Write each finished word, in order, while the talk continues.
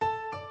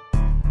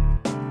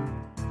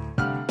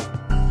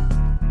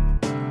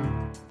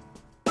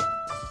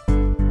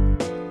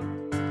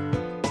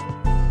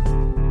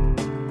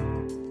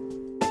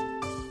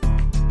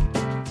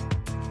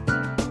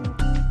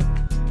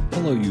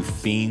Hello, you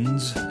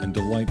fiends and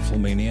delightful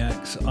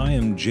maniacs. I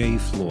am Jay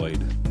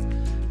Floyd,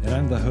 and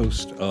I'm the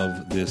host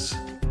of this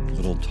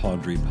little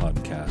tawdry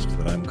podcast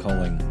that I'm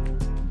calling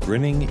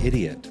Grinning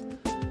Idiot.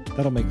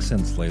 That'll make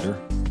sense later,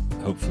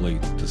 hopefully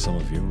to some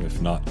of you,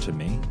 if not to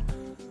me.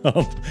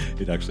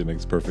 It actually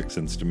makes perfect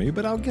sense to me,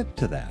 but I'll get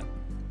to that.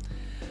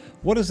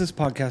 What is this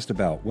podcast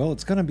about? Well,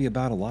 it's going to be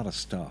about a lot of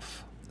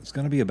stuff. It's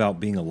going to be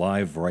about being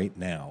alive right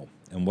now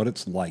and what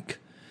it's like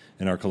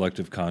in our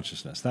collective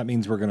consciousness. That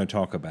means we're going to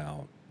talk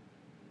about,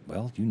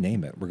 well, you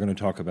name it. We're going to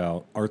talk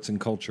about arts and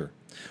culture.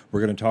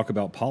 We're going to talk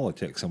about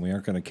politics, and we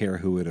aren't going to care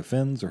who it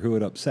offends or who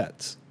it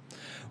upsets.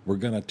 We're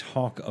going to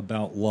talk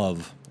about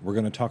love. We're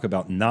going to talk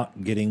about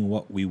not getting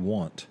what we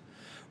want.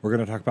 We're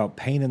going to talk about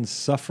pain and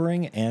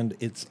suffering and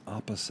its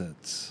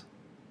opposites.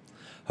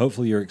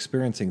 Hopefully you're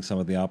experiencing some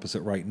of the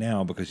opposite right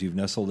now because you've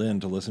nestled in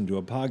to listen to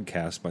a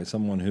podcast by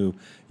someone who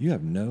you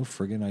have no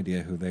friggin'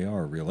 idea who they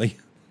are, really.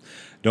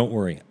 Don't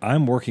worry,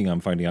 I'm working on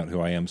finding out who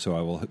I am, so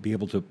I will be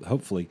able to,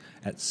 hopefully,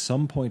 at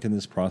some point in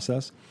this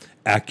process,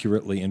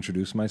 accurately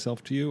introduce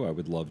myself to you. I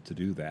would love to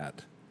do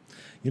that.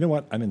 You know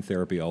what? I'm in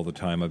therapy all the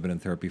time. I've been in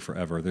therapy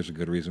forever. There's a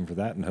good reason for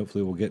that, and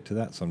hopefully we'll get to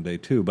that someday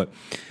too. But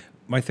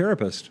my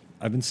therapist,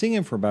 I've been seeing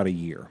him for about a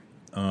year.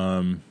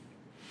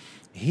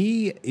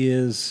 He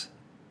is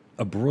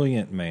a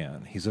brilliant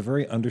man. He's a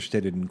very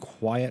understated and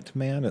quiet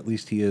man. At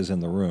least he is in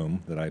the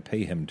room that I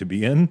pay him to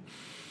be in.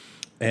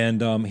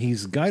 And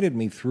he's guided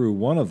me through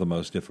one of the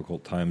most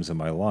difficult times in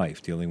my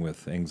life, dealing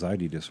with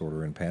anxiety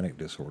disorder and panic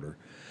disorder.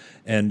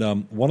 And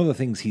one of the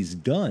things he's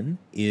done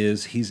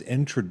is he's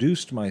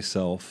introduced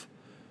myself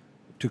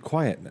to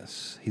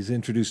quietness. He's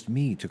introduced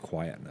me to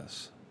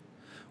quietness,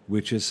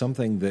 which is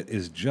something that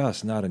is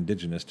just not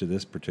indigenous to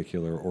this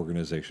particular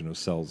organization of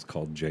cells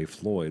called Jay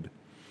Floyd.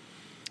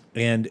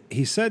 And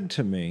he said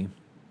to me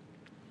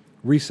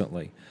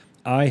recently,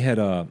 I had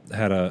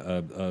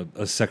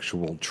a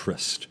sexual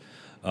tryst.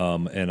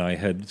 And I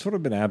had sort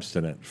of been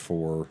abstinent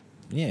for,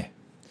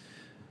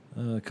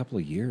 a couple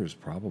of years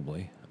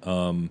probably,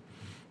 due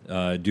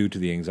to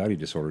the anxiety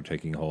disorder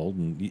taking hold.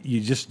 And you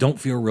just don't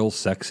feel real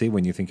sexy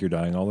when you think you're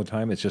dying all the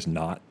time. It's just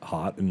not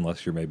hot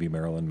unless you're maybe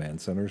Marilyn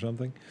Manson or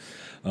something.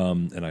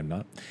 And I'm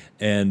not.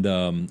 And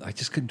I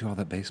just couldn't do all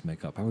that base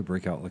makeup. I would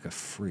break out like a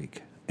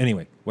freak.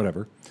 Anyway,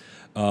 whatever.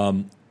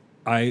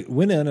 I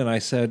went in and I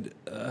said,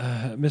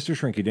 Mr.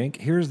 Shrinky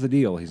Dink, here's the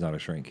deal. He's not a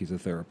shrink. He's a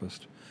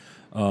therapist.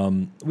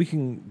 We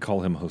can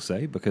call him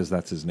Jose because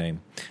that's his name.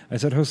 I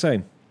said,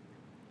 Jose,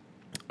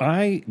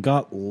 I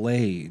got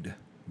laid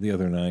the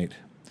other night,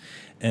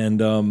 and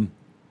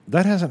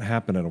that hasn't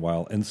happened in a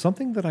while. And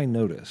something that I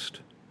noticed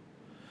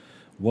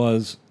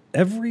was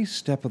every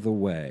step of the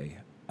way,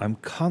 I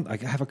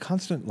have a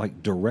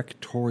constant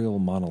directorial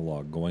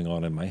monologue going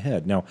on in my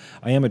head. Now,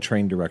 I am a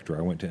trained director.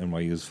 I went to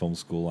NYU's film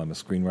school. I'm a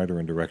screenwriter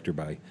and director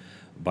by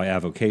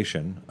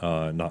avocation,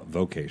 not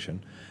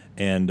vocation,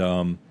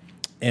 and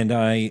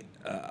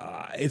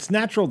it's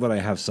natural that I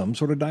have some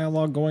sort of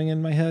dialogue going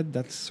in my head.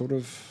 That's sort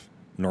of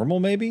normal,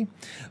 maybe.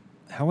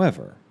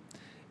 However,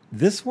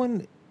 this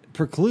one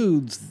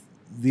precludes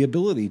the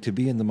ability to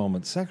be in the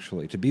moment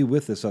sexually, to be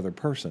with this other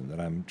person that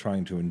I'm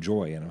trying to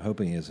enjoy, and I'm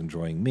hoping is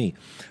enjoying me.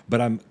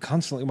 But I'm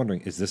constantly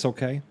wondering, is this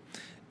okay?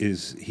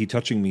 Is he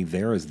touching me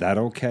there? Is that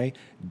okay?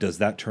 Does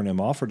that turn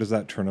him off or does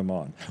that turn him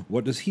on?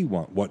 What does he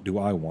want? What do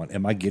I want?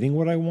 Am I getting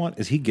what I want?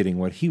 Is he getting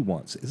what he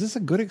wants? Is this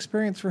a good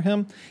experience for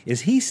him?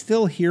 Is he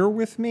still here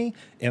with me?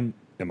 Am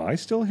I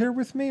still here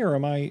with me, or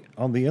am I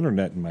on the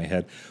internet in my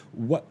head?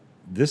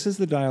 This is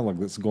the dialogue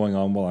that's going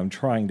on while I'm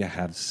trying to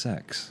have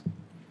sex.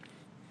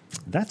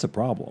 That's a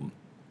problem.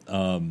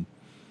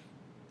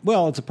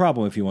 Well, it's a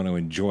problem if you want to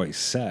enjoy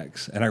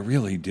sex, and I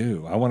really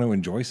do. I want to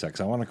enjoy sex.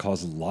 I want to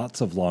cause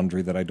lots of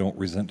laundry that I don't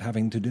resent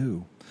having to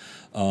do.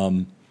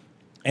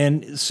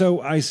 And so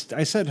I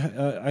said,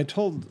 I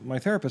told my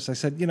therapist, I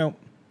said,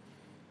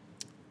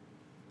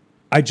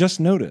 I just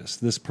noticed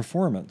this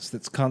performance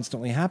that's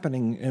constantly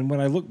happening, and when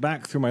I look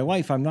back through my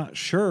life, I'm not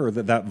sure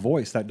that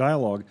voice, that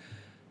dialogue,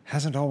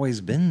 hasn't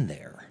always been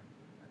there.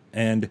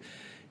 And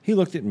he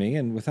looked at me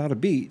and without a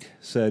beat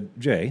said,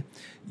 Jay,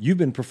 you've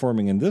been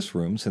performing in this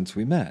room since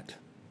we met.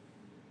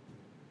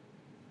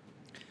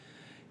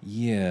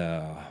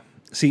 Yeah.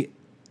 See,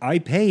 I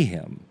pay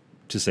him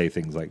to say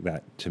things like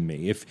that to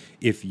me.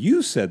 If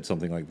you said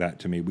something like that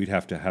to me, we'd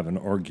have to have an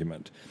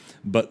argument.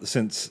 But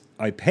since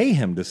I pay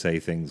him to say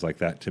things like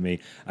that to me,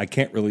 I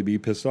can't really be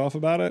pissed off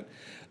about it.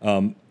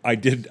 I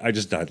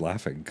just died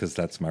laughing because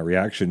that's my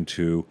reaction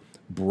to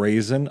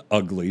brazen,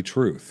 ugly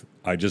truth.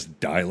 I just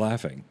die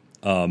laughing.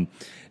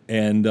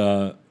 And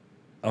I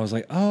was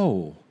like,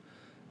 oh,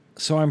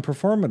 so I'm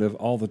performative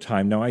all the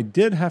time. Now, I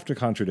did have to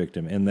contradict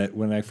him in that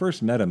when I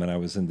first met him and I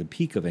was in the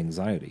peak of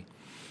anxiety,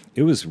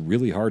 it was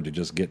really hard to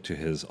just get to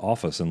his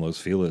office in Los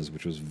Feliz,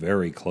 which was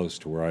very close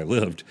to where I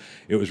lived.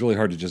 It was really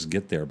hard to just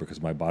get there because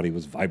my body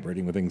was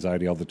vibrating with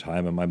anxiety all the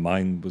time and my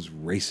mind was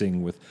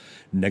racing with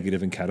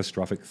negative and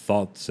catastrophic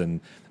thoughts.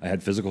 And I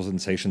had physical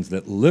sensations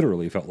that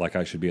literally felt like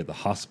I should be at the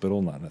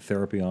hospital, not in a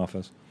therapy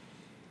office.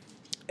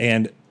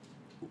 And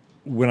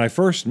when I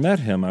first met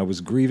him, I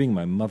was grieving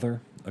my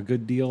mother a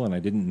good deal, and I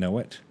didn't know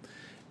it.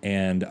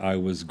 And I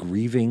was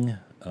grieving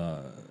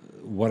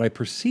what I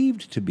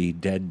perceived to be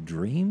dead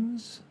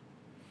dreams,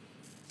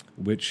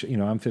 which,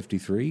 I'm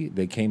 53.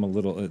 They came a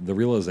little, the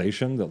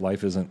realization that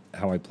life isn't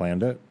how I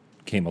planned it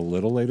came a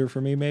little later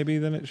for me maybe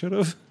than it should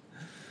have.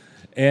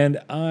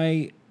 And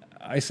I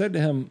said to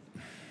him,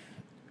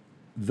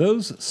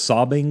 those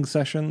sobbing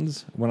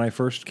sessions when I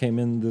first came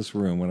in this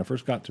room, when I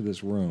first got to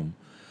this room,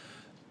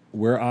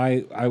 where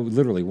I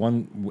literally,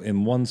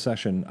 in one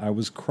session, I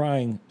was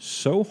crying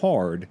so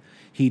hard,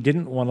 he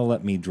didn't want to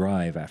let me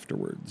drive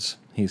afterwards.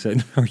 He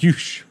said, "Are you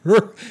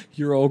sure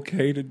you're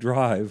okay to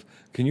drive?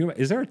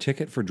 Is there a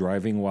ticket for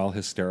driving while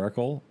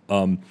hysterical?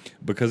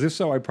 Because if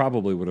so, I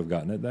probably would have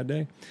gotten it that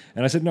day."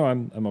 And I said, "No,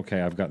 I'm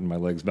okay. I've gotten my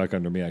legs back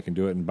under me. I can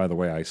do it." And by the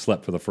way, I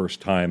slept for the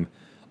first time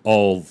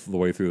all the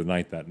way through the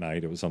night that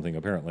night. It was something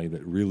apparently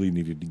that really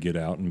needed to get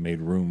out and made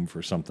room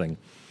for something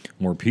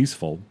more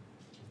peaceful.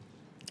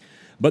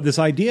 But this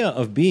idea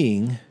of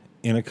being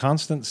in a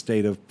constant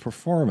state of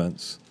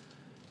performance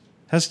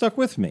has stuck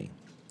with me.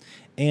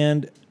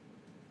 And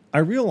I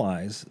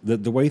realize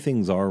that the way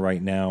things are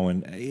right now,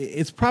 and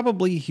it's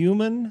probably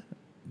human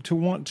to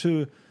want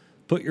to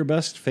put your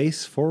best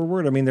face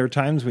forward. I mean, there are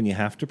times when you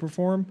have to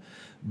perform,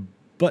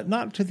 but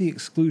not to the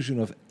exclusion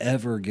of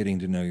ever getting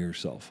to know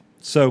yourself.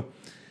 So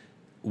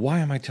why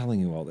am I telling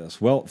you all this?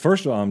 Well,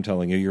 first of all, I'm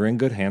telling you, you're in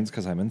good hands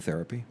because I'm in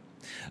therapy.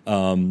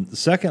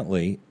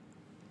 Secondly,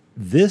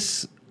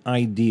 this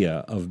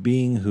idea of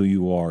being who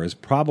you are is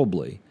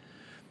probably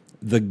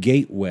the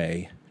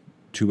gateway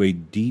to a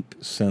deep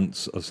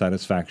sense of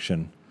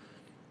satisfaction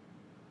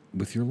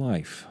with your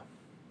life.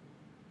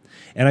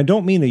 And I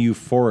don't mean a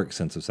euphoric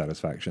sense of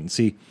satisfaction.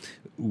 See,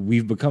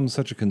 we've become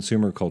such a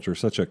consumer culture,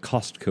 such a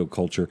Costco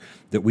culture,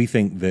 that we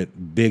think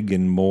that big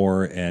and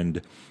more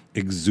and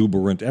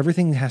exuberant,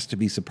 everything has to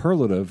be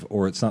superlative,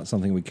 or it's not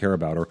something we care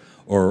about,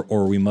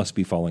 or we must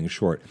be falling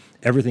short.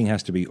 Everything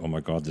has to be, oh my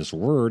God, this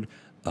word,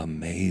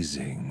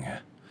 amazing.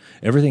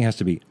 Everything has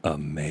to be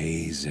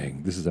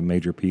amazing. This is a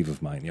major peeve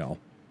of mine, y'all.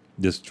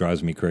 This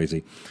drives me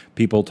crazy.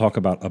 People talk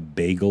about a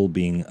bagel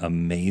being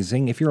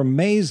amazing. If you're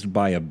amazed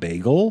by a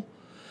bagel,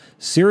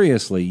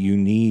 seriously, you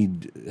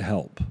need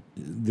help.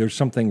 There's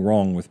something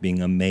wrong with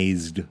being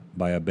amazed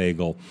by a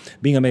bagel.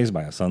 Being amazed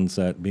by a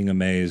sunset, being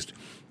amazed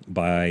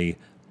by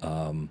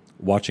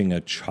watching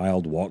a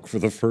child walk for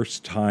the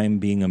first time,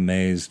 being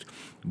amazed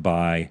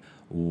by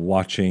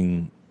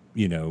watching,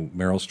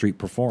 Meryl Streep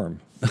perform.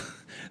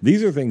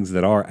 These are things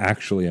that are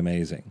actually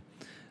amazing.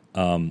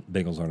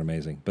 Bagels aren't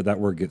amazing, but that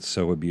word gets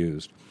so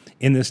abused.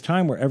 In this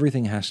time where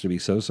everything has to be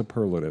so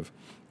superlative,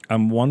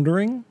 I'm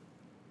wondering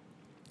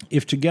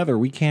if together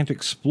we can't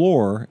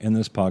explore in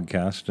this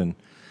podcast,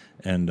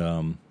 and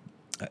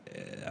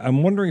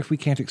I'm wondering if we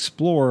can't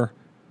explore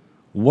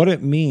what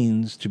it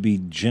means to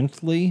be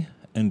gently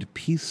and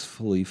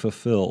peacefully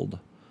fulfilled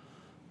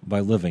by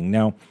living.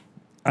 Now,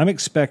 I'm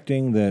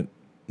expecting that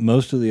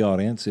most of the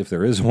audience, if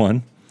there is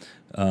one,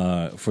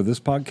 for this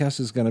podcast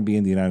is going to be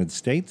in the United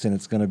States, and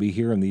it's going to be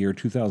here in the year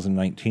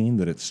 2019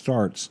 that it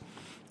starts.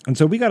 And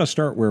so we got to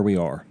start where we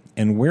are.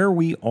 And where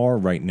we are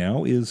right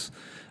now is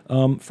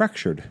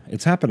fractured.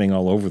 It's happening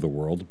all over the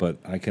world, but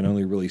I can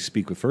only really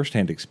speak with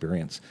firsthand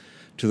experience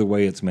to the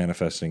way it's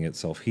manifesting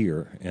itself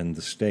here in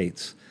the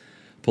States.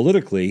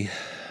 Politically,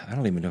 I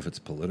don't even know if it's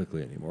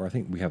politically anymore. I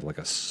think we have like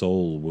a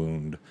soul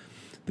wound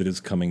that is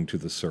coming to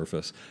the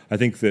surface. I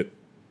think that,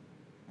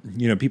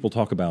 people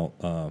talk about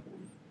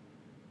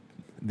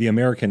the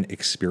American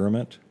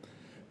experiment,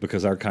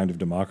 because our kind of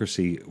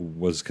democracy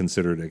was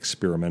considered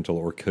experimental,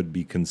 or could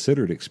be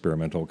considered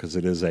experimental, because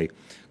it is a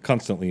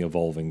constantly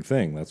evolving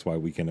thing. That's why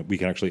we can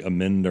actually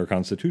amend our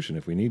Constitution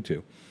if we need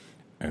to,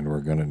 and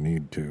we're going to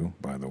need to,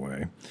 by the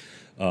way.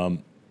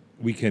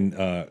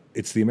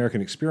 It's the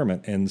American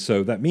experiment, and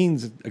so that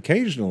means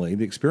occasionally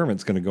the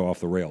experiment's going to go off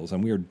the rails,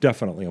 and we are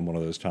definitely in one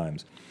of those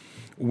times.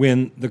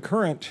 When the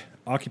current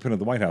occupant of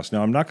the White House,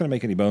 now I'm not going to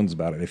make any bones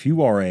about it, if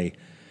you are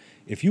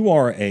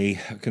a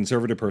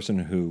conservative person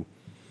who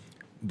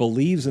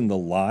believes in the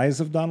lies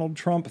of Donald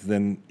Trump,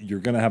 then you're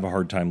going to have a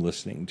hard time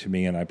listening to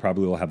me, and I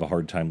probably will have a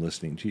hard time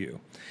listening to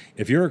you.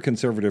 If you're a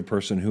conservative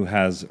person who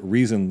has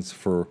reasons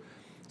for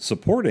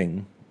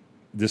supporting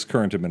this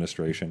current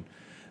administration,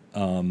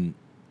 and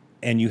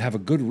you have a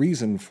good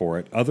reason for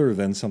it other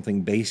than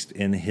something based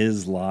in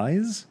his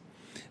lies,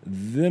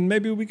 then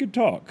maybe we could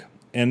talk.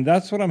 And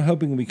that's what I'm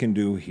hoping we can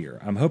do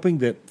here. I'm hoping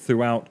that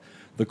throughout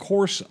the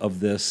course of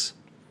this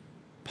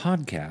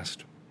podcast,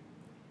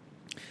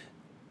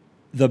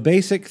 the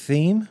basic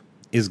theme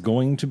is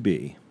going to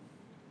be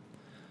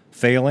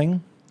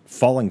failing,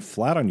 falling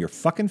flat on your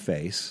fucking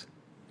face,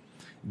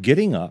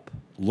 getting up,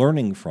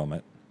 learning from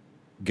it,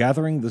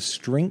 gathering the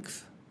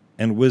strength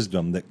and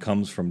wisdom that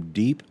comes from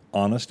deep,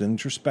 honest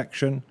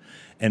introspection,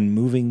 and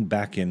moving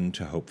back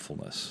into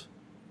hopefulness.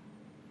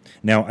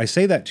 Now, I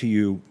say that to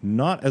you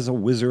not as a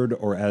wizard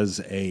or as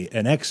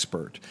an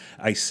expert.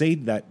 I say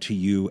that to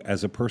you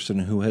as a person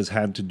who has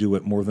had to do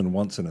it more than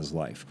once in his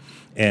life,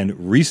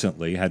 and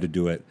recently had to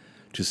do it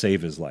to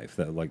save his life.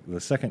 That, like, the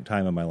second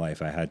time in my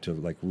life I had to,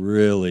 like,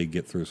 really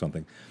get through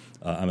something.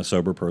 I'm a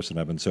sober person.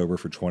 I've been sober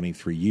for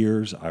 23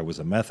 years. I was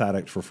a meth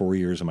addict for 4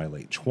 years in my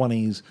late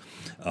 20s.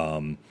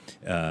 And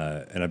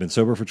I've been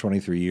sober for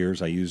 23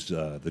 years. I used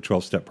the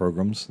 12-step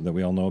programs that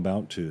we all know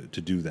about to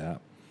do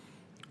that.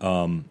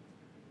 I'm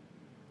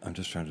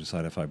just trying to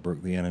decide if I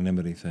broke the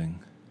anonymity thing.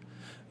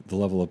 The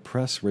level of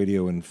press,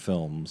 radio, and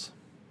films.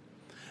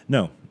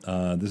 No,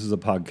 this is a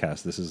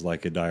podcast. This is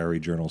like a diary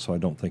journal, so I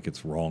don't think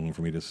it's wrong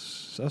for me to...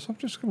 So I'm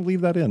just going to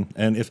leave that in.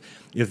 And if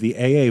the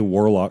AA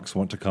warlocks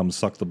want to come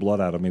suck the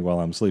blood out of me while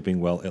I'm sleeping,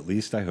 well, at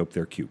least I hope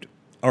they're cute.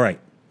 All right.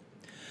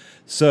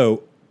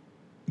 So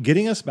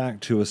getting us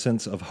back to a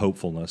sense of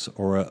hopefulness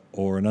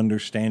or an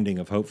understanding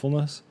of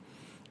hopefulness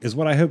is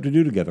what I hope to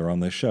do together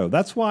on this show.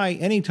 That's why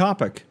any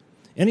topic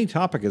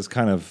is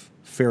kind of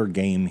fair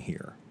game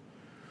here,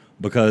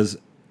 because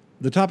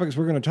the topics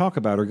we're going to talk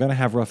about are going to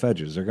have rough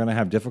edges. They're going to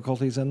have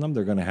difficulties in them.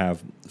 They're going to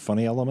have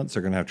funny elements.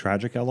 They're going to have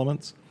tragic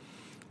elements.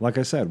 Like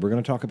I said, we're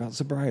going to talk about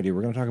sobriety.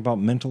 We're going to talk about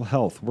mental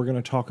health. We're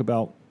going to talk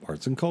about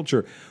arts and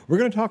culture. We're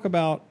going to talk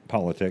about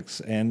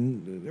politics.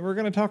 And we're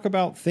going to talk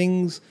about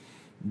things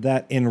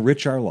that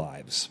enrich our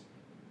lives.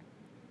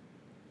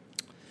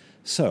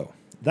 So,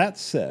 that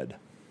said,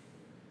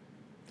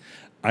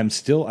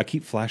 I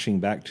keep flashing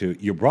back to,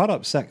 you brought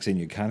up sex and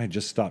you kind of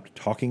just stopped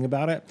talking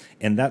about it,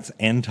 and that's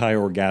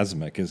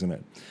anti-orgasmic, isn't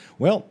it?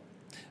 Well,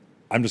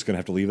 I'm just going to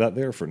have to leave that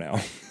there for now.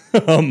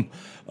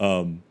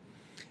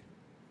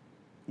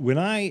 When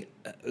I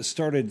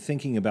started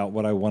thinking about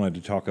what I wanted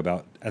to talk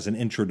about as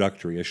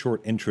a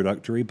short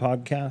introductory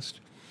podcast,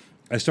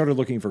 I started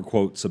looking for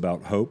quotes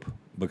about hope,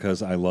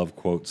 because I love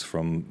quotes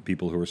from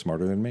people who are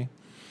smarter than me.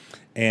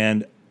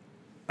 And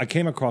I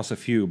came across a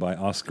few by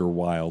Oscar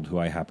Wilde, who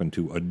I happen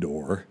to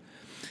adore.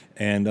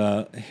 And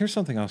here's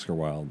something Oscar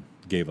Wilde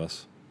gave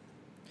us.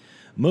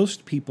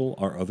 Most people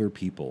are other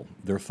people.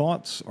 Their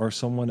thoughts are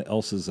someone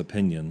else's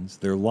opinions.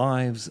 Their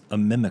lives a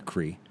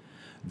mimicry.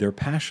 Their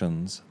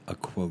passions a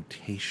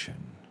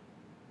quotation.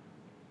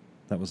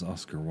 That was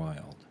Oscar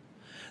Wilde.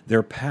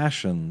 Their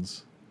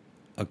passions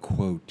a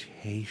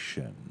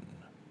quotation.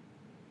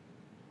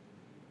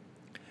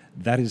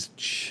 That is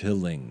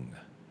chilling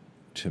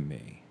to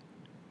me.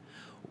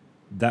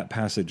 That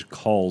passage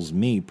calls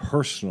me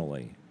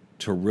personally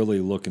to really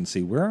look and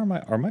see, where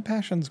are my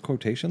passions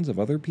quotations of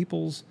other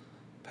people's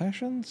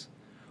passions?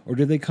 Or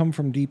do they come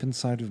from deep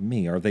inside of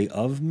me? Are they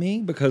of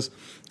me? Because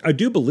I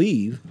do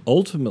believe,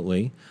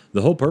 ultimately,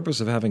 the whole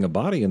purpose of having a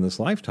body in this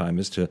lifetime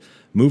is to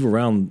move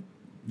around,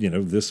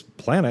 this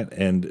planet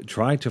and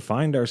try to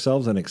find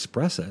ourselves and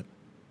express it.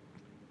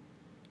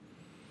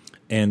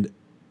 And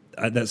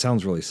that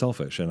sounds really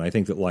selfish, and I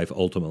think that life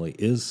ultimately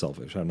is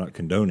selfish. I'm not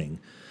condoning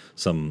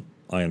some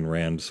Ayn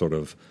Rand sort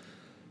of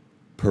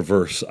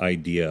perverse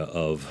idea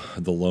of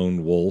the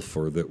lone wolf,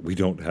 or that we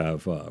don't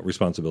have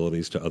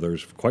responsibilities to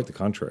others. Quite the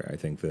contrary. I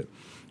think that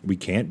we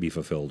can't be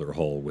fulfilled or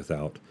whole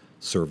without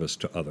service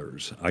to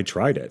others. I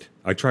tried it.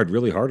 I tried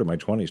really hard in my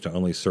 20s to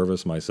only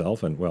service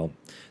myself, and, well,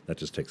 that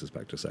just takes us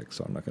back to sex,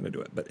 so I'm not going to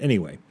do it. But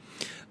anyway,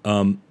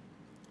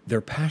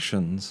 their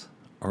passions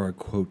are a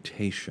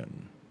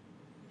quotation.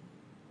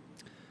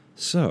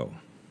 So,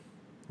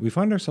 we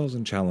find ourselves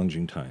in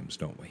challenging times,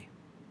 don't we?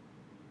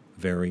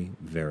 Very,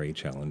 very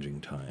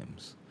challenging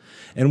times.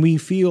 And we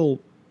feel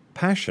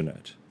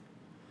passionate,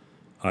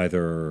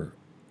 either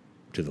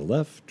to the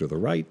left or the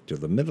right or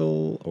the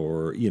middle,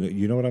 or,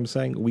 you know what I'm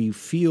saying? We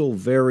feel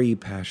very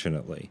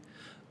passionately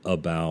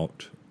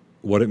about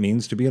what it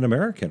means to be an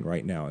American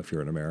right now, if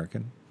you're an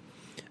American.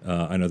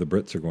 I know the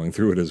Brits are going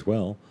through it as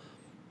well.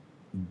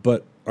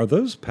 But are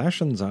those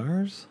passions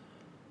ours?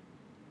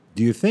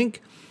 Do you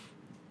think,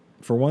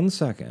 for 1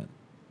 second,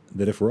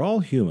 that if we're all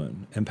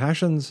human, and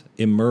passions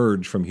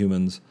emerge from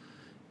humans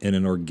in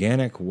an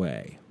organic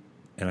way,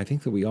 and I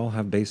think that we all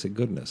have basic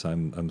goodness.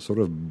 I'm sort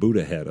of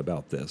Buddha head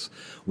about this.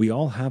 We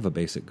all have a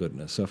basic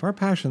goodness. So if our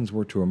passions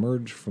were to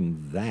emerge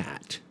from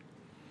that,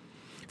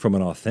 from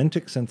an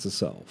authentic sense of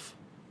self,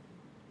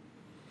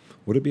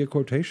 would it be a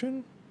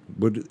quotation?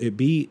 Would it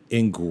be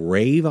in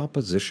grave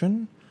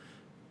opposition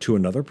to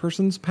another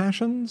person's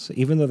passions?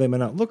 Even though they may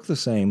not look the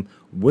same,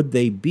 would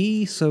they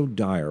be so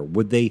dire?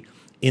 Would they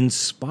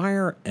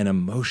inspire an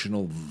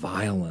emotional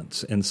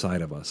violence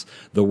inside of us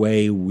the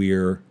way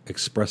we're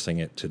expressing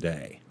it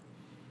today?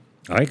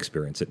 I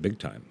experience it big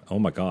time. Oh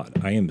my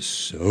God, I am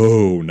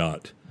so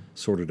not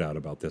sorted out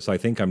about this. I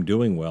think I'm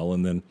doing well,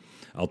 and then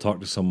I'll talk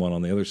to someone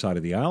on the other side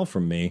of the aisle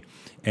from me,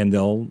 and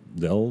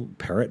they'll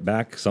parrot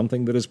back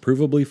something that is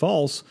provably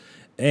false,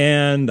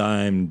 and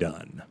I'm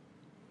done.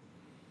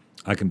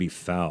 I can be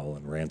foul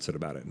and rancid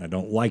about it, and I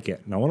don't like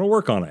it, and I want to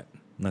work on it.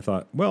 And I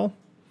thought, well,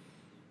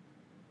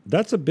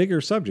 that's a bigger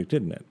subject,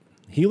 isn't it?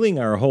 Healing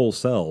our whole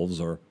selves,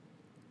 or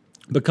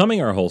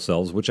becoming our whole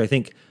selves, which I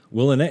think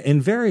will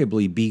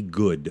invariably be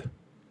good.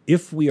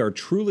 If we are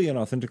truly and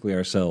authentically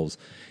ourselves,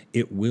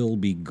 it will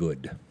be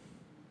good.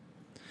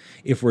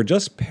 If we're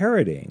just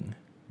parroting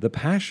the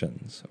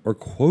passions, or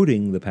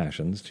quoting the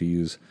passions, to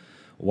use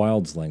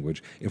Wilde's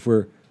language, if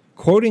we're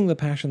quoting the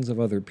passions of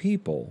other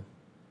people,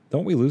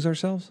 Don't we lose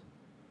ourselves?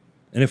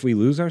 And if we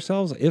lose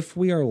ourselves, if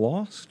we are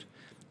lost,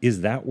 is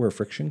that where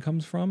friction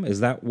comes from? Is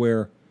that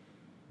where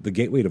the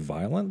gateway to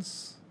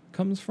violence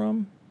comes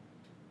from?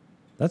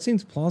 That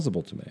seems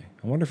plausible to me.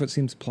 I wonder if it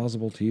seems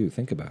plausible to you.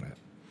 Think about it.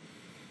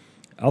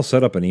 I'll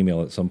set up an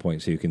email at some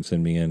point so you can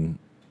send me in,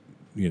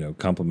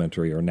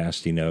 complimentary or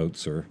nasty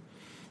notes or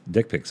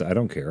dick pics. I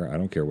don't care. I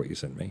don't care what you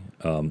send me.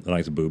 A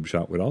nice boob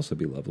shot would also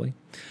be lovely.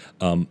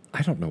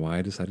 I don't know why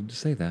I decided to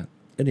say that.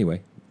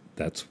 Anyway,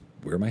 that's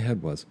where my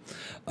head was.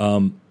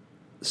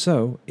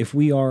 So if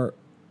we are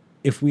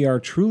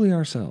truly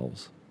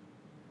ourselves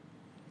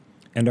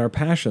and our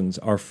passions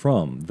are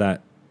from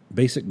that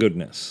basic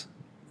goodness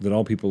that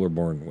all people are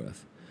born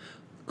with,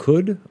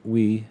 could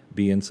we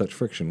be in such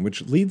friction?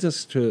 Which leads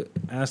us to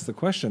ask the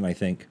question, I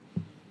think,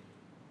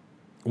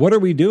 what are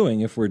we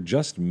doing if we're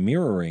just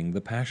mirroring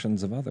the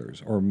passions of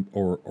others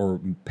or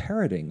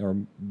parroting or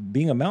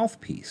being a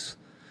mouthpiece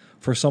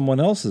for someone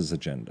else's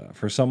agenda,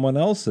 for someone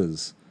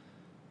else's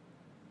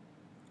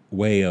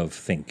way of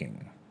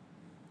thinking?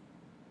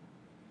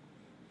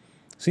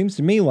 Seems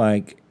to me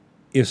like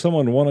if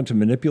someone wanted to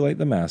manipulate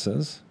the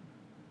masses,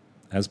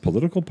 as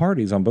political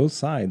parties on both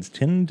sides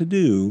tend to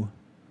do,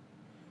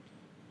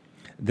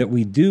 that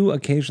we do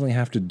occasionally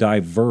have to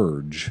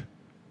diverge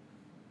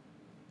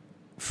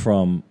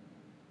from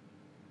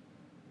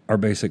our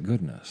basic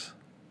goodness.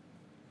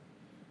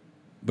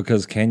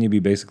 Because can you be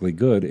basically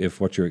good if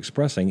what you're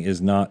expressing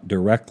is not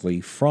directly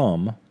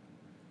from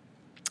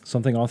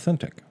something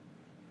authentic?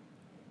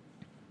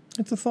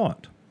 It's a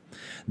thought.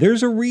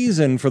 There's a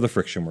reason for the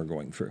friction we're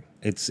going through.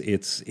 It's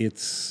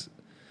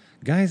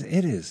guys,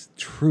 it is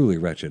truly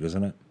wretched,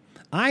 isn't it?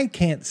 I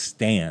can't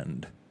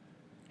stand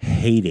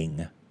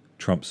hating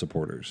Trump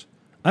supporters.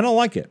 I don't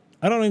like it.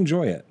 I don't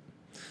enjoy it.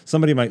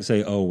 Somebody might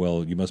say, oh,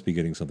 well, you must be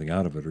getting something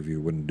out of it or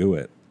you wouldn't do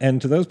it. And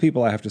to those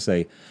people, I have to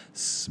say,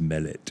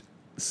 smell it.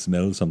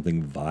 Smell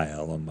something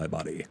vile on my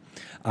body.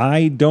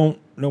 I don't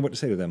know what to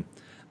say to them.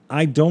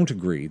 I don't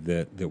agree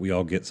that we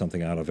all get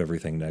something out of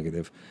everything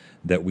negative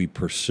that we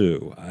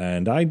pursue.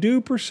 And I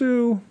do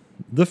pursue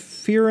the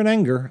fear and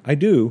anger. I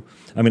do.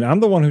 I mean,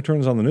 I'm the one who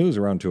turns on the news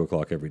around 2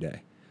 o'clock every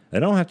day. I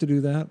don't have to do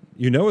that.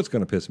 You know it's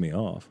going to piss me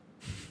off.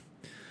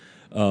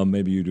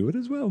 Maybe you do it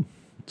as well.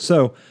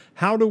 So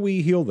how do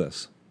we heal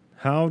this?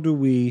 How do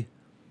we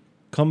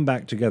come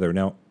back together?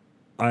 Now,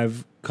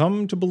 I've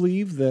come to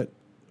believe that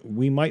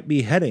we might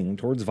be heading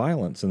towards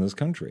violence in this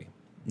country.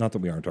 Not that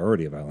we aren't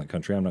already a violent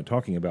country. I'm not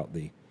talking about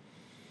we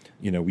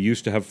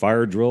used to have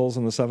fire drills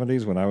in the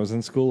 70s when I was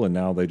in school, and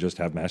now they just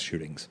have mass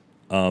shootings.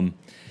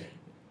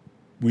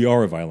 We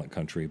are a violent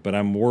country, but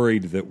I'm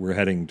worried that we're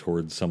heading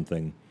towards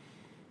something,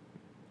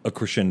 a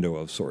crescendo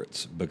of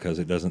sorts, because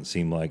it doesn't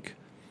seem like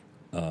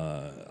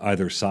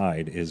either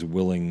side is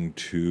willing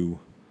to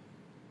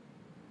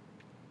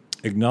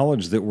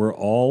acknowledge that we're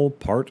all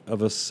part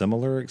of a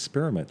similar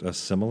experiment, a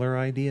similar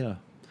idea,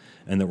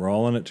 and that we're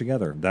all in it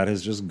together. That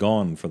has just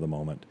gone for the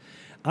moment.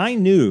 I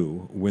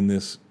knew when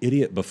this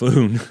idiot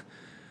buffoon,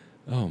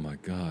 oh my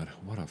God,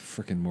 what a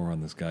freaking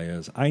moron this guy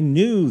is. I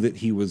knew that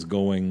he was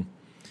going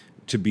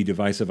to be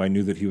divisive. I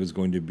knew that he was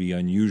going to be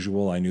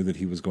unusual. I knew that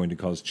he was going to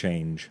cause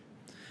change.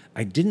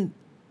 I didn't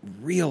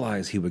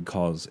realize he would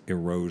cause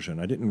erosion.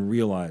 I didn't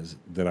realize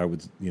that I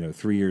would,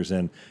 3 years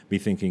in, be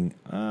thinking,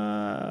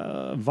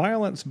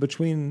 violence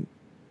between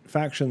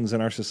factions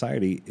in our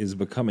society is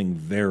becoming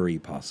very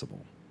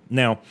possible.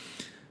 Now,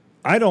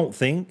 I don't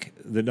think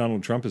that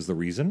Donald Trump is the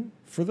reason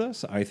for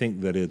this. I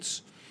think that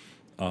it's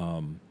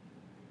a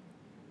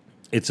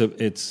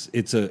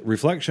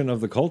reflection of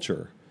the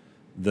culture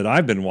that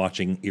I've been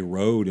watching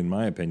erode, in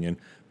my opinion,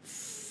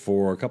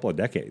 for a couple of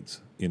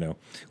decades.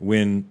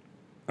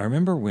 I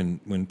remember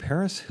when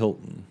Paris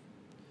Hilton,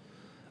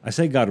 I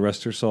say God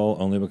rest her soul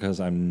only because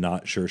I'm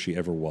not sure she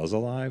ever was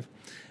alive.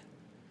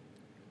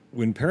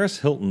 When Paris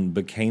Hilton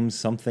became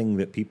something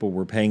that people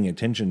were paying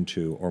attention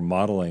to or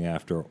modeling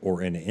after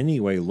or in any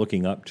way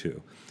looking up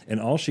to, and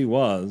all she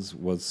was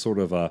sort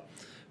of a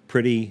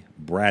pretty,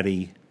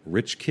 bratty,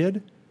 rich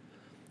kid,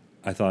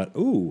 I thought,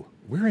 ooh,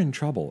 we're in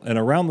trouble. And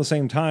around the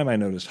same time, I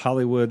noticed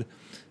Hollywood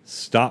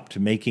stopped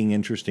making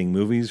interesting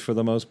movies for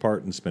the most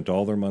part and spent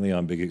all their money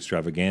on big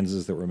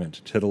extravaganzas that were meant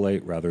to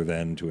titillate rather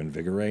than to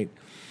invigorate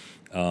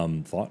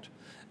thought.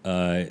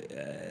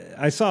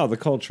 I saw the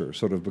culture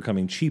sort of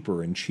becoming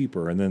cheaper and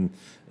cheaper, and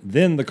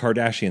then the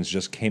Kardashians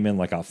just came in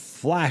like a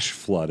flash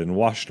flood and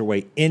washed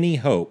away any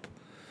hope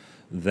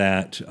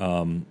that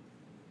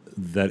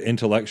that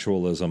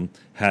intellectualism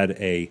had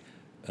a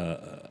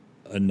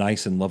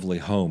nice and lovely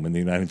home in the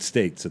United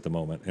States at the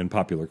moment, in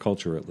popular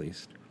culture at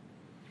least.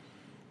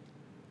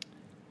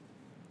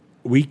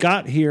 We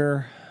got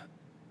here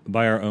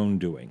by our own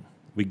doing.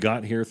 We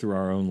got here through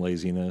our own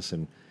laziness,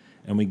 and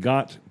we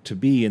got to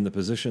be in the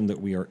position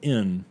that we are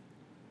in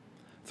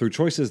through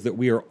choices that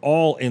we are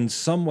all in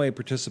some way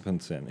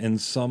participants in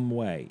some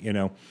way.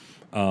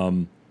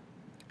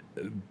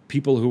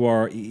 People who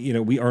are,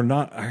 we are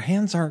not, our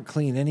hands aren't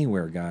clean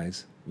anywhere,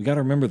 guys. We got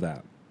to remember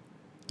that.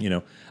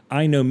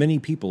 I know many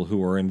people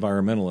who are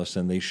environmentalists,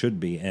 and they should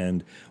be,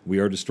 and we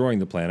are destroying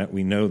the planet.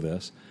 We know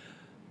this.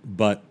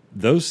 But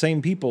those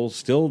same people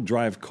still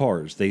drive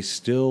cars. They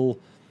still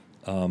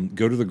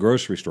go to the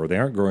grocery store. They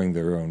aren't growing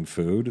their own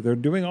food. They're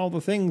doing all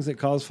the things that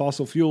cause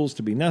fossil fuels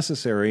to be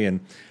necessary, and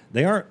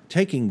they aren't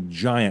taking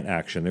giant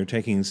action. They're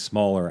taking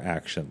smaller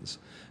actions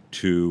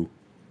to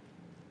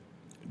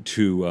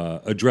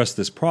address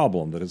this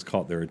problem that has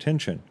caught their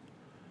attention.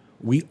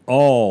 We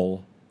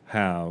all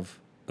have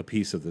a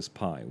piece of this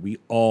pie. We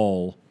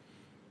all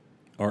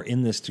are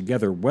in this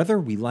together, whether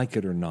we like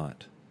it or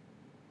not.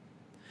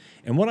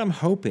 And what I'm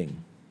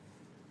hoping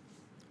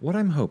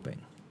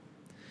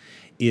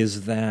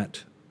is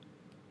that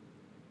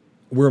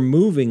we're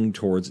moving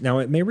towards, now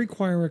it may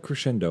require a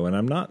crescendo, and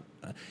I'm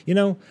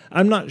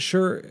not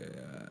sure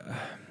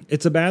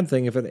it's a bad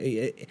thing if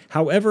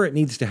however it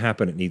needs to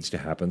happen, it needs to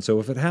happen. So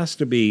if it has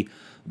to be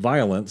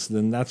violence,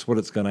 then that's what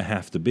it's going to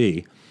have to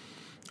be.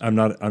 I'm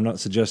not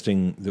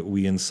suggesting that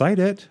we incite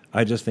it.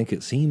 I just think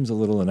it seems a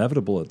little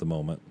inevitable at the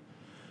moment.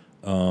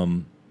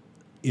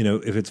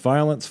 If it's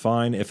violence,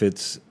 fine. If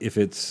it's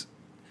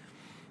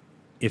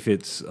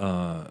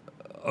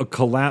a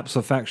collapse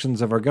of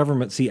factions of our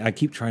government. See, I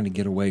keep trying to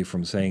get away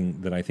from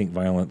saying that I think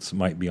violence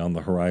might be on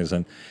the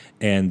horizon.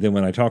 And then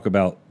when I talk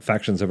about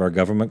factions of our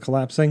government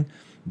collapsing,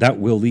 that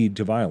will lead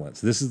to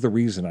violence. This is the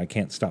reason I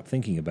can't stop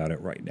thinking about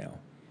it right now.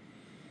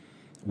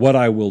 What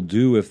I will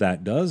do if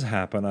that does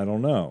happen, I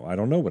don't know. I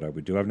don't know what I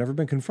would do. I've never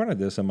been confronted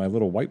this in my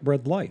little white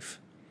bread life.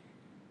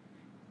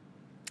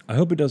 I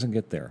hope it doesn't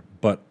get there,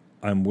 but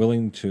I'm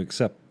willing to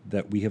accept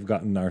that we have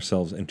gotten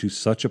ourselves into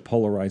such a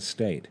polarized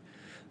state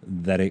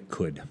that it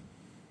could.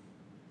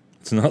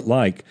 It's not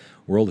like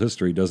world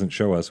history doesn't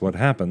show us what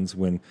happens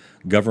when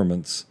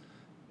governments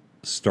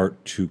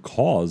start to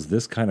cause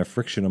this kind of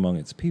friction among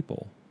its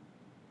people.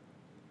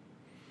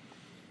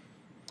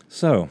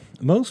 So,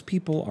 most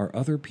people are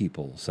other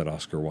people, said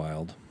Oscar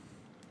Wilde.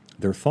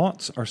 Their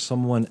thoughts are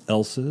someone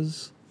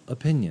else's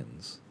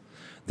opinions.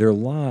 Their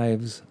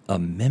lives a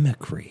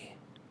mimicry.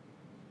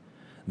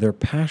 Their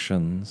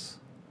passions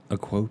a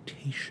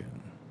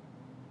quotation.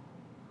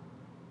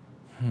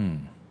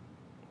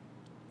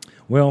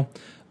 Well,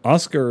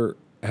 Oscar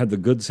had the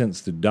good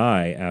sense to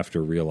die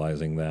after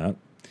realizing that.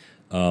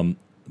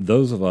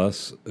 Those of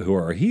us who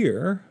are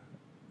here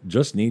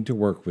just need to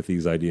work with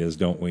these ideas,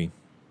 don't we?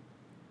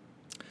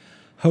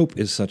 Hope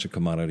is such a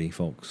commodity,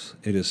 folks.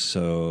 It is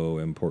so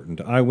important.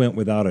 I went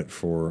without it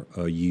for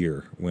a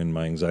year when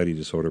my anxiety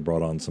disorder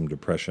brought on some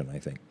depression, I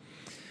think.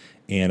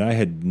 And I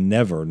had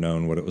never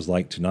known what it was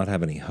like to not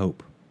have any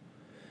hope.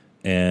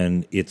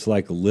 And it's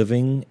like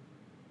living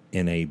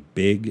in a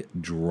big,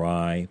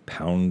 dry,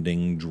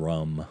 pounding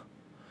drum.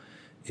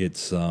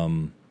 It's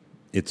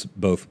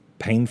both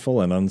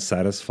painful and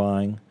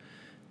unsatisfying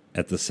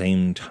at the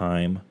same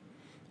time.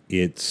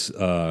 It's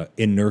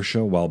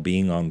inertia while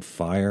being on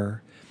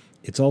fire.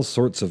 It's all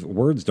sorts of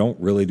words don't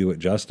really do it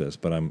justice,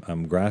 but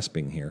I'm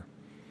grasping here.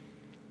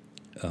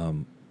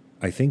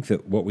 I think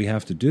that what we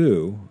have to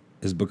do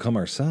is become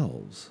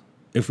ourselves.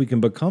 If we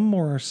can become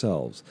more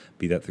ourselves,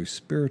 be that through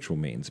spiritual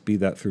means, be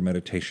that through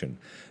meditation,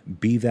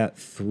 be that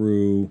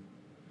through,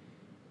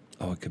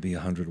 it could be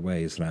 100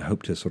 ways, and I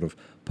hope to sort of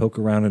poke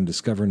around and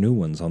discover new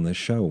ones on this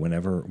show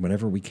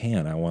whenever we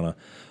can. I want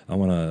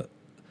to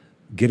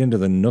get into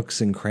the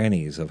nooks and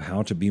crannies of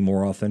how to be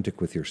more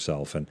authentic with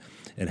yourself and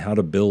how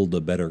to build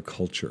a better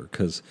culture,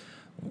 because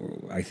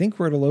I think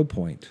we're at a low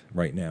point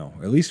right now.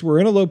 At least we're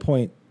in a low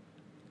point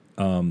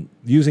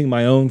using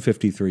my own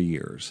 53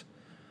 years.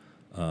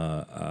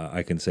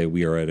 I can say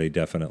we are at a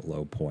definite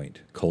low point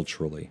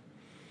culturally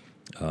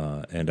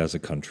and as a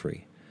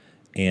country.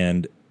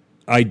 And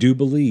I do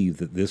believe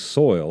that this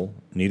soil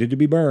needed to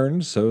be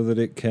burned so that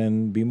it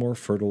can be more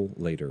fertile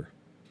later.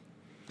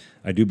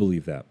 I do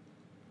believe that.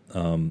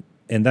 And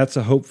that's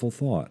a hopeful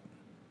thought.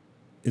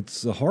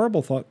 It's a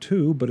horrible thought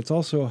too, but it's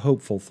also a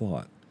hopeful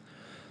thought.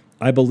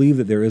 I believe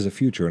that there is a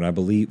future, and I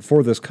believe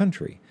for this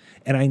country.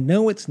 And I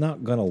know it's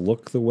not going to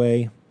look the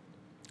way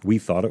we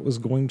thought it was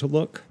going to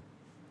look.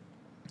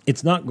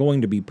 It's not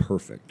going to be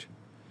perfect.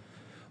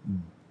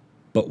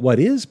 But what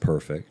is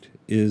perfect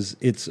is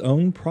its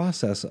own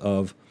process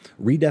of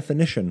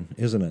redefinition,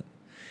 isn't it?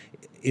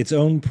 Its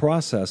own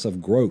process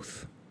of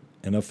growth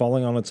and of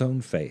falling on its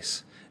own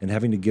face and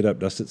having to get up,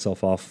 dust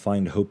itself off,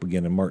 find hope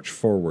again, and march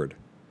forward.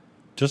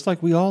 Just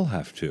like we all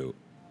have to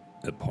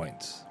at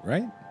points,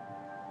 right?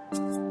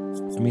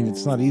 I mean,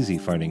 it's not easy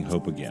finding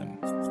hope again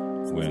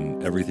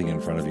when everything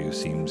in front of you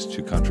seems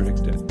to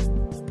contradict it.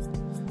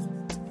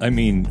 I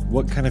mean,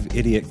 what kind of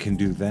idiot can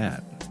do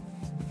that?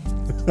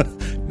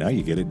 Now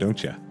you get it,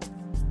 don't you?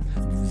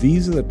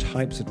 These are the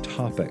types of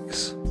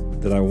topics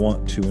that I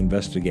want to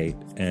investigate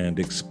and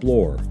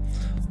explore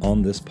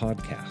on this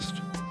podcast.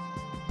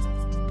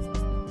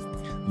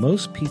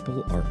 Most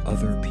people are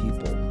other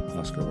people,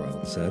 Oscar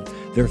Wilde said.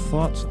 Their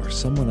thoughts are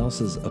someone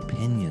else's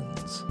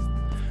opinions.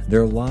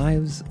 Their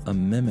lives a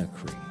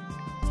mimicry.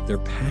 Their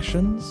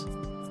passions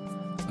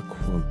a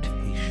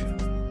quotation.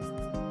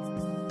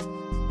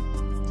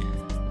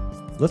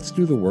 let's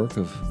do the work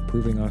of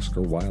proving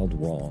Oscar Wilde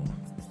wrong.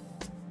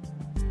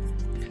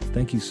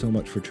 Thank you so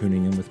much for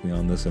tuning in with me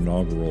on this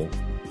inaugural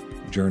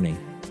journey.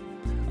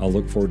 I'll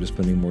look forward to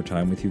spending more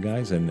time with you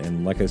guys,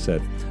 and like I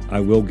said, I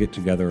will get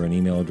together an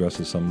email address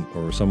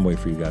or some way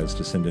for you guys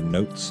to send in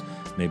notes.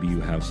 Maybe you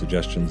have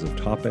suggestions of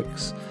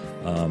topics,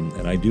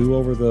 and I do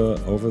over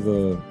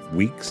the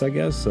weeks, I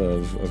guess,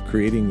 of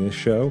creating this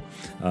show.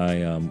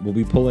 I will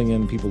be pulling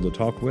in people to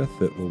talk with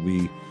that will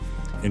be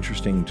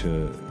interesting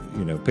to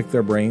pick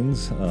their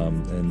brains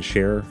and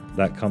share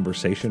that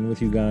conversation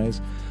with you guys.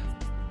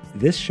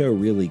 This show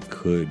really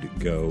could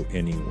go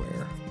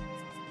anywhere,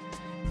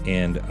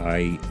 and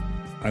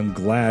I'm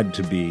glad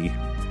to be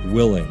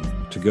willing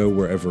to go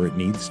wherever it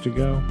needs to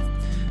go,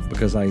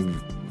 because I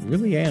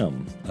really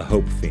am a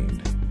hope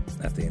fiend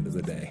at the end of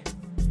the day.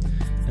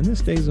 And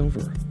this day's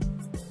over.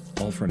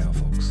 All for now,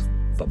 folks.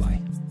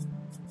 Bye-bye.